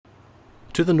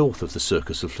To the north of the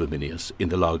Circus of Flaminius, in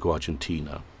the Lago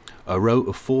Argentina, a row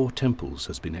of 4 temples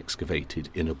has been excavated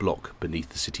in a block beneath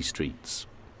the city streets.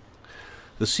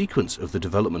 The sequence of the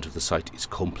development of the site is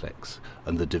complex,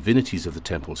 and the divinities of the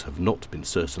temples have not been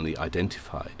certainly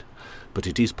identified, but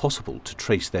it is possible to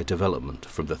trace their development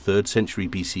from the 3rd century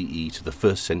BCE to the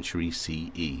 1st century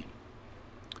CE.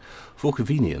 For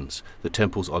convenience, the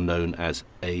temples are known as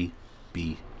A,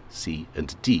 B, C,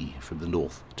 and D from the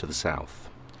north to the south.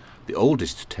 The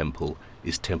oldest temple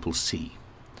is Temple C,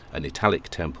 an Italic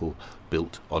temple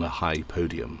built on a high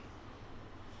podium.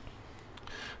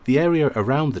 The area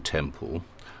around the temple,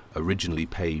 originally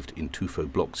paved in tuffo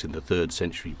blocks in the 3rd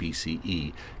century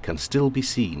BCE, can still be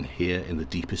seen here in the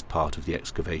deepest part of the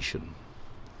excavation.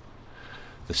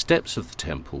 The steps of the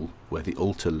temple, where the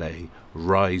altar lay,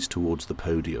 rise towards the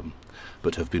podium,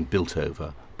 but have been built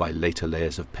over by later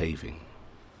layers of paving.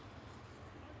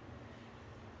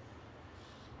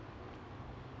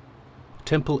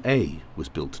 Temple A was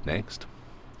built next,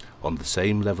 on the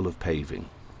same level of paving.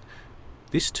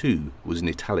 This too was an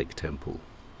Italic temple.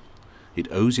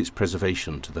 It owes its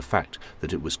preservation to the fact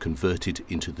that it was converted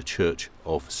into the church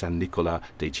of San Nicola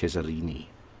dei Cesarini.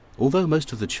 Although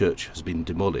most of the church has been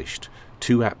demolished,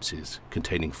 2 apses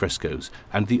containing frescoes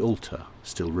and the altar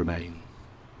still remain.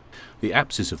 The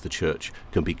apses of the church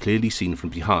can be clearly seen from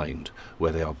behind,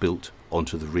 where they are built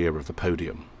onto the rear of the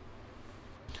podium.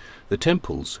 The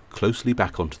temples closely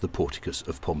back onto the porticus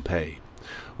of Pompeii,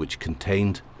 which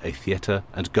contained a theatre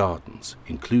and gardens,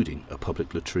 including a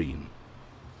public latrine.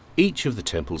 Each of the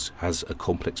temples has a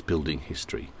complex building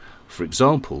history. For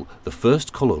example, the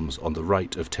first columns on the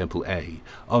right of Temple A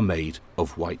are made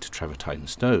of white travertine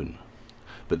stone,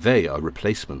 but they are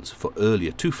replacements for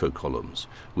earlier tuffo columns,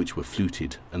 which were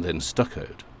fluted and then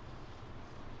stuccoed.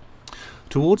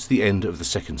 Towards the end of the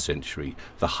 2nd century,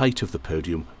 the height of the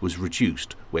podium was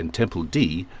reduced when Temple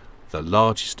D, the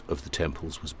largest of the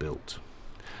temples, was built.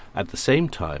 At the same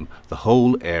time, the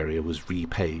whole area was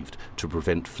repaved to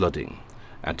prevent flooding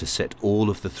and to set all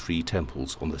of the 3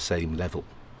 temples on the same level.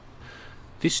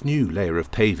 This new layer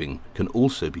of paving can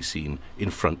also be seen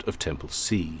in front of Temple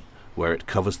C, where it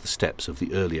covers the steps of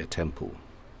the earlier temple.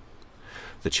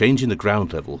 The change in the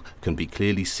ground level can be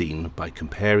clearly seen by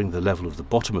comparing the level of the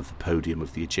bottom of the podium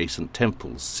of the adjacent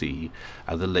temples C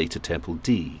and the later Temple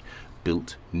D,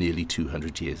 built nearly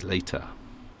 200 years later.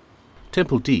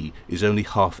 Temple D is only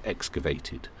half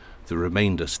excavated. The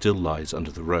remainder still lies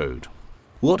under the road.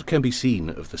 What can be seen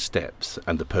of the steps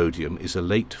and the podium is a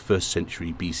late 1st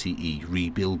century BCE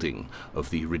rebuilding of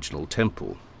the original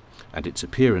temple, and its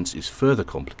appearance is further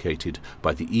complicated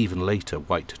by the even later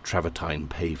white travertine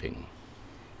paving.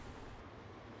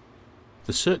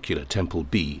 The circular Temple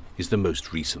B is the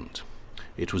most recent.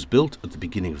 It was built at the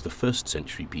beginning of the 1st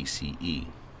century BCE.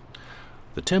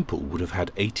 The temple would have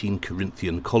had 18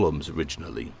 Corinthian columns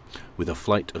originally, with a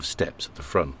flight of steps at the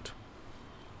front.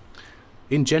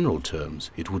 In general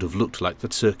terms, it would have looked like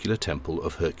the circular temple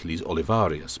of Hercules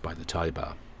Olivarius by the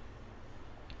Tiber.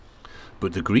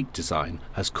 But the Greek design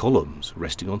has columns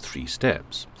resting on 3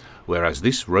 steps, whereas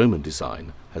this Roman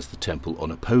design has the temple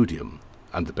on a podium,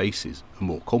 and the bases are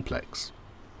more complex.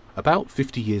 About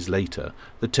 50 years later,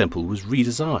 the temple was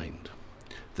redesigned.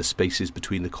 The spaces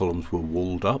between the columns were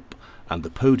walled up, and the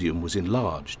podium was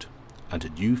enlarged, and a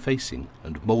new facing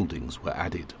and mouldings were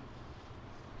added.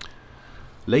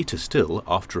 Later still,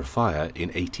 after a fire in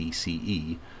 80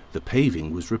 CE, the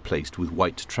paving was replaced with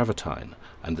white travertine,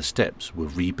 and the steps were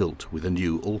rebuilt with a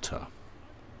new altar.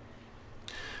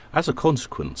 As a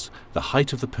consequence, the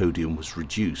height of the podium was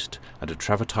reduced, and a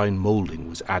travertine moulding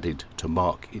was added to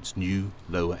mark its new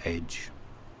lower edge.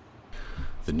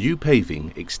 The new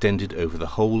paving extended over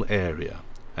the whole area,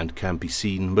 and can be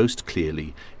seen most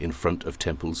clearly in front of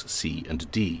temples C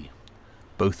and D,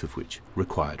 both of which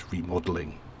required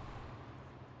remodelling.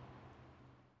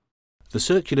 The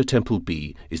circular Temple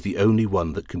B is the only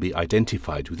one that can be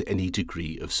identified with any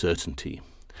degree of certainty.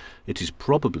 It is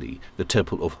probably the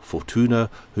temple of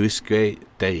Fortuna Huisque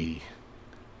Dei,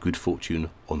 good fortune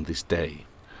on this day,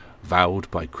 vowed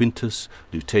by Quintus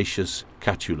Lutatius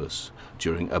Catulus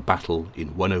during a battle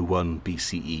in 101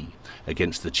 BCE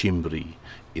against the Cimbri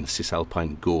in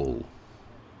Cisalpine Gaul.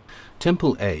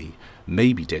 Temple A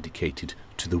may be dedicated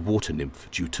to the water nymph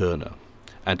Juturna,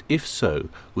 and if so,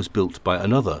 was built by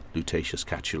another Lutatius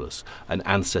Catulus, an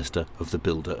ancestor of the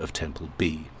builder of Temple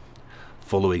B,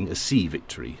 following a sea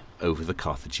victory over the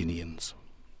Carthaginians.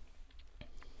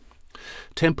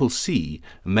 Temple C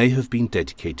may have been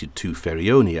dedicated to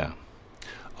Ferionia,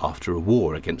 after a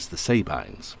war against the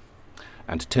Sabines,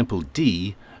 and Temple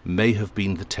D may have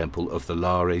been the temple of the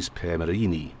Lares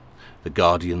Pemerini, the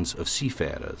guardians of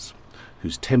seafarers,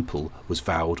 whose temple was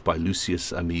vowed by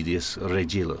Lucius Aemilius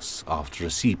Regillus after a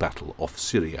sea battle off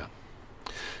Syria.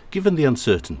 Given the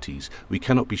uncertainties, we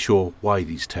cannot be sure why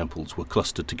these temples were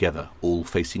clustered together, all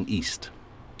facing east.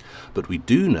 But we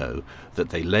do know that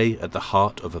they lay at the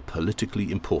heart of a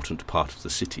politically important part of the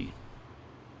city.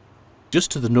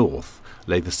 Just to the north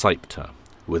lay the Saepta,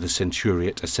 where the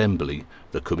Centuriate Assembly,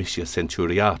 the Comitia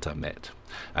Centuriata, met,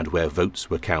 and where votes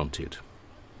were counted.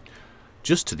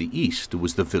 Just to the east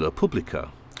was the Villa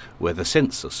Publica, where the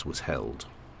census was held.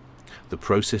 The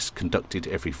process conducted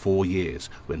every 4 years,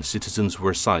 when citizens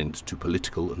were assigned to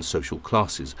political and social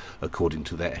classes according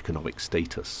to their economic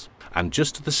status. And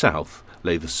just to the south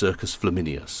lay the Circus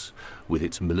Flaminius, with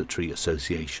its military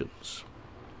associations.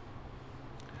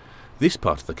 This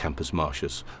part of the Campus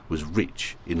Martius was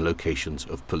rich in locations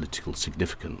of political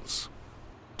significance.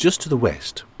 Just to the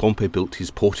west, Pompey built his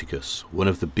Porticus, one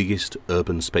of the biggest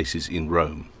urban spaces in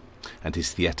Rome, and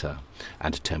his theatre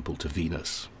and temple to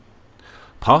Venus.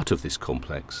 Part of this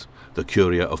complex, the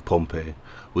Curia of Pompey,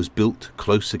 was built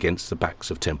close against the backs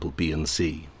of Temple B and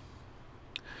C.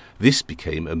 This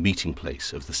became a meeting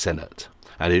place of the Senate,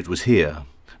 and it was here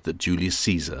that Julius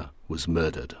Caesar was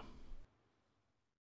murdered.